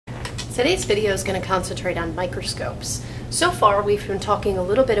Today's video is going to concentrate on microscopes. So far we've been talking a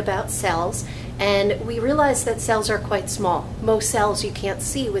little bit about cells, and we realize that cells are quite small. Most cells you can't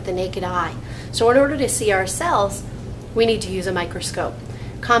see with the naked eye. So in order to see our cells, we need to use a microscope.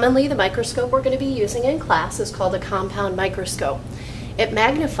 Commonly the microscope we're going to be using in class is called a compound microscope. It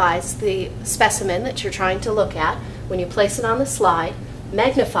magnifies the specimen that you're trying to look at when you place it on the slide,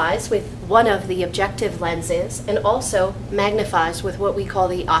 magnifies with one of the objective lenses, and also magnifies with what we call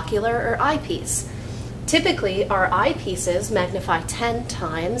the ocular or eyepiece. Typically our eyepieces magnify 10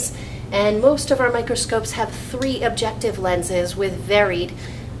 times, and most of our microscopes have 3 objective lenses with varied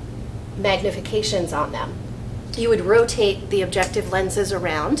magnifications on them. You would rotate the objective lenses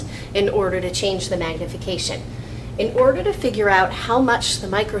around in order to change the magnification. In order to figure out how much the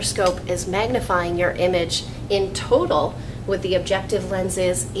microscope is magnifying your image in total with the objective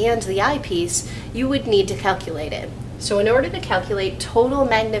lenses and the eyepiece, you would need to calculate it. So in order to calculate total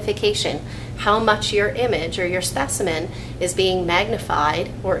magnification, how much your image or your specimen is being magnified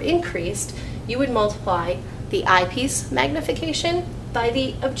or increased, you would multiply the eyepiece magnification by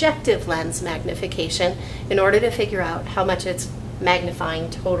the objective lens magnification in order to figure out how much it's magnifying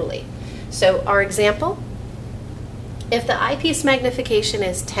totally. So our example, if the eyepiece magnification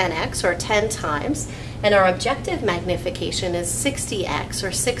is 10x or 10 times, and our objective magnification is 60x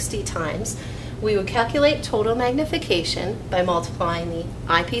or 60 times, we would calculate total magnification by multiplying the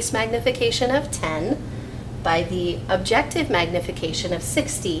eyepiece magnification of 10 by the objective magnification of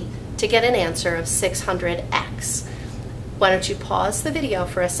 60 to get an answer of 600x. Why don't you pause the video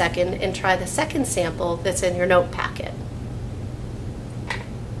for a second and try the second sample that's in your note packet.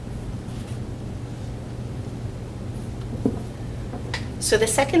 So the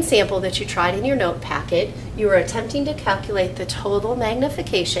second sample that you tried in your note packet, you were attempting to calculate the total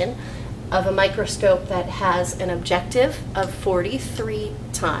magnification of a microscope that has an objective of 43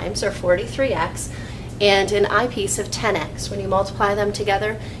 times, or 43x, and an eyepiece of 10x. When you multiply them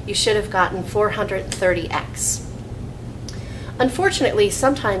together, you should have gotten 430x. Unfortunately,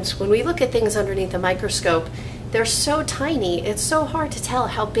 sometimes when we look at things underneath a microscope, they're so tiny, it's so hard to tell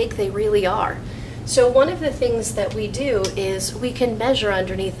how big they really are. So one of the things that we do is we can measure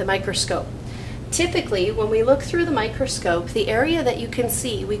underneath the microscope. Typically, when we look through the microscope, the area that you can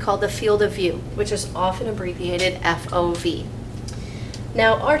see we call the field of view, which is often abbreviated FOV.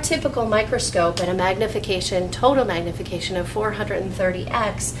 Now, our typical microscope at a magnification, total magnification of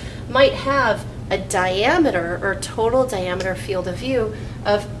 430x might have a diameter or total diameter field of view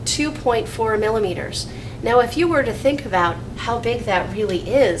of 2.4 millimeters. Now, if you were to think about how big that really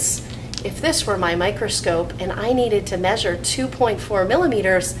is, if this were my microscope and I needed to measure 2.4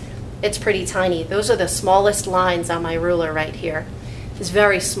 millimeters, it's pretty tiny. Those are the smallest lines on my ruler right here. It's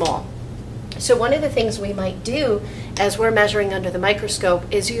very small. So one of the things we might do as we're measuring under the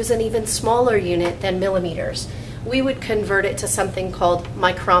microscope is use an even smaller unit than millimeters. We would convert it to something called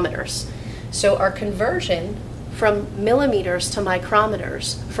micrometers. So our conversion from millimeters to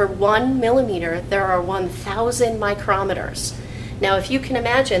micrometers, for 1 millimeter there are 1,000 micrometers. Now if you can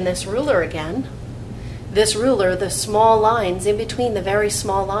imagine this ruler again, this ruler, the small lines, in between the very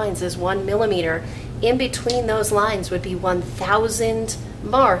small lines is 1 millimeter. In between those lines would be 1,000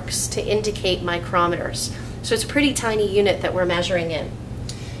 marks to indicate micrometers. So it's a pretty tiny unit that we're measuring in.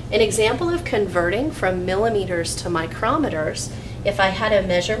 An example of converting from millimeters to micrometers, if I had a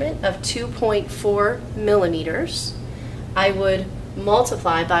measurement of 2.4 millimeters, I would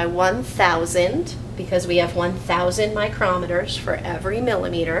multiply by 1,000, because we have 1,000 micrometers for every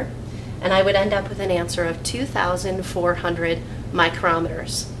millimeter, and I would end up with an answer of 2,400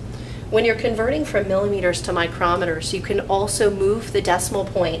 micrometers. When you're converting from millimeters to micrometers, you can also move the decimal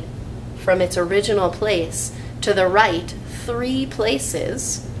point from its original place to the right 3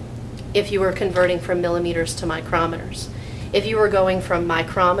 places if you were converting from millimeters to micrometers. If you were going from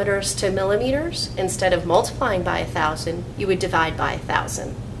micrometers to millimeters, instead of multiplying by 1,000, you would divide by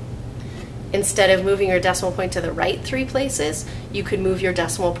 1,000. Instead of moving your decimal point to the right 3 places, you could move your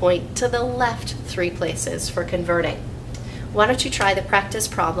decimal point to the left 3 places for converting. Why don't you try the practice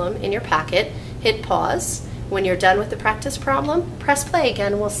problem in your packet, hit pause. When you're done with the practice problem, press play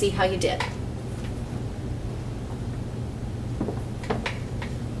again and we'll see how you did.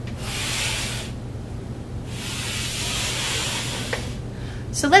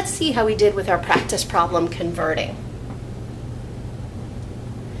 So let's see how we did with our practice problem converting.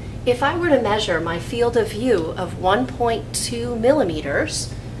 If I were to measure my field of view of 1.2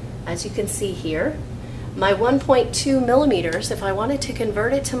 millimeters, as you can see here, my 1.2 millimeters, if I wanted to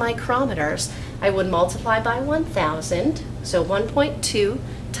convert it to micrometers, I would multiply by 1,000. So 1.2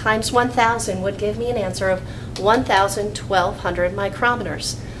 times 1,000 would give me an answer of 1,1200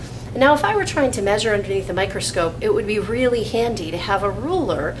 micrometers. Now, if I were trying to measure underneath the microscope, it would be really handy to have a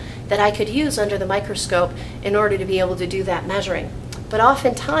ruler that I could use under the microscope in order to be able to do that measuring. But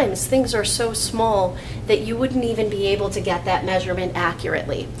oftentimes, things are so small that you wouldn't even be able to get that measurement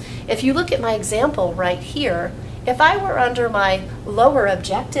accurately. If you look at my example right here, if I were under my lower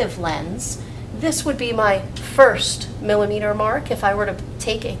objective lens, this would be my first millimeter mark. If I were to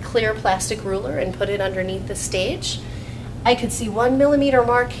take a clear plastic ruler and put it underneath the stage, I could see 1 millimeter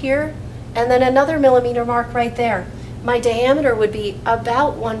mark here and then another millimeter mark right there. My diameter would be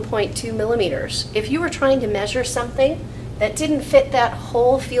about 1.2 millimeters. If you were trying to measure something that didn't fit that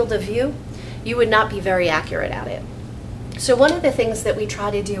whole field of view, you would not be very accurate at it. So one of the things that we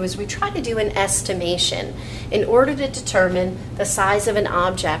try to do is we try to do an estimation in order to determine the size of an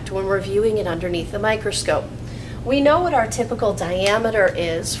object when we're viewing it underneath the microscope. We know what our typical diameter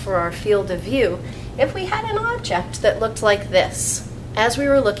is for our field of view if we had an object that looked like this. As we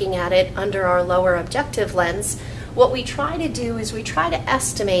were looking at it under our lower objective lens, what we try to do is we try to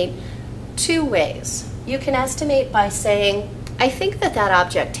estimate two ways. You can estimate by saying, I think that that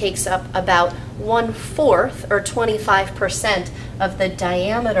object takes up about 1/4 or 25% of the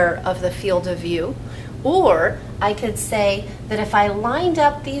diameter of the field of view. Or I could say that if I lined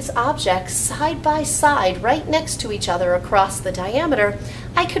up these objects side by side right next to each other across the diameter,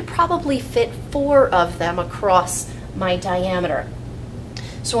 I could probably fit 4 of them across my diameter.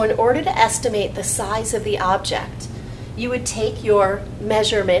 So in order to estimate the size of the object, you would take your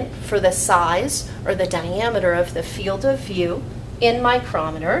measurement for the size or the diameter of the field of view in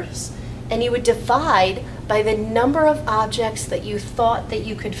micrometers, and you would divide by the number of objects that you thought that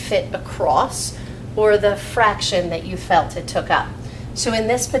you could fit across, or the fraction that you felt it took up. So in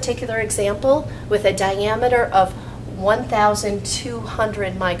this particular example, with a diameter of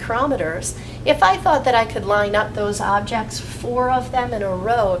 1,200 micrometers, if I thought that I could line up those objects, 4 of them in a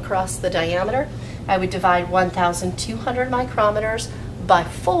row across the diameter, I would divide 1,200 micrometers by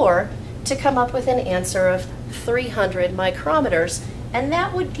 4 to come up with an answer of 300 micrometers, and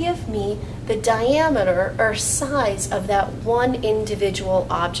that would give me the diameter or size of that one individual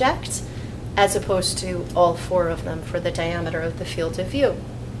object, as opposed to all 4 of them for the diameter of the field of view.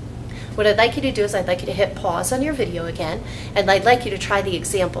 What I'd like you to do is I'd like you to hit pause on your video again, and I'd like you to try the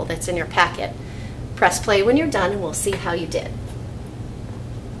example that's in your packet. Press play when you're done and we'll see how you did.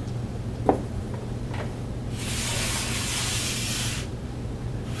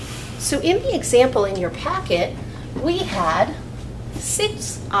 So in the example in your packet, we had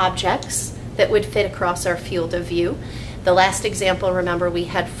 6 objects that would fit across our field of view. The last example, remember, we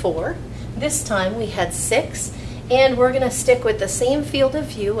had 4. This time we had 6, and we're going to stick with the same field of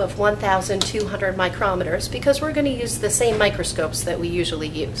view of 1,200 micrometers because we're going to use the same microscopes that we usually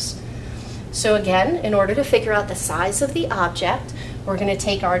use. So again, in order to figure out the size of the object, we're going to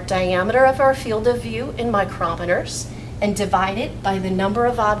take our diameter of our field of view in micrometers and divide it by the number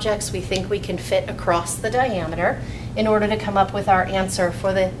of objects we think we can fit across the diameter in order to come up with our answer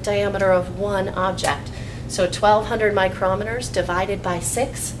for the diameter of one object. So 1,200 micrometers divided by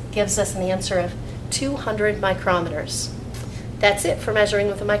 6 gives us an answer of 200 micrometers. That's it for measuring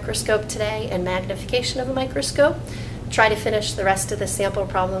with a microscope today and magnification of a microscope. Try to finish the rest of the sample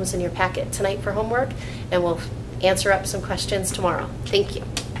problems in your packet tonight for homework, and we'll answer up some questions tomorrow. Thank you.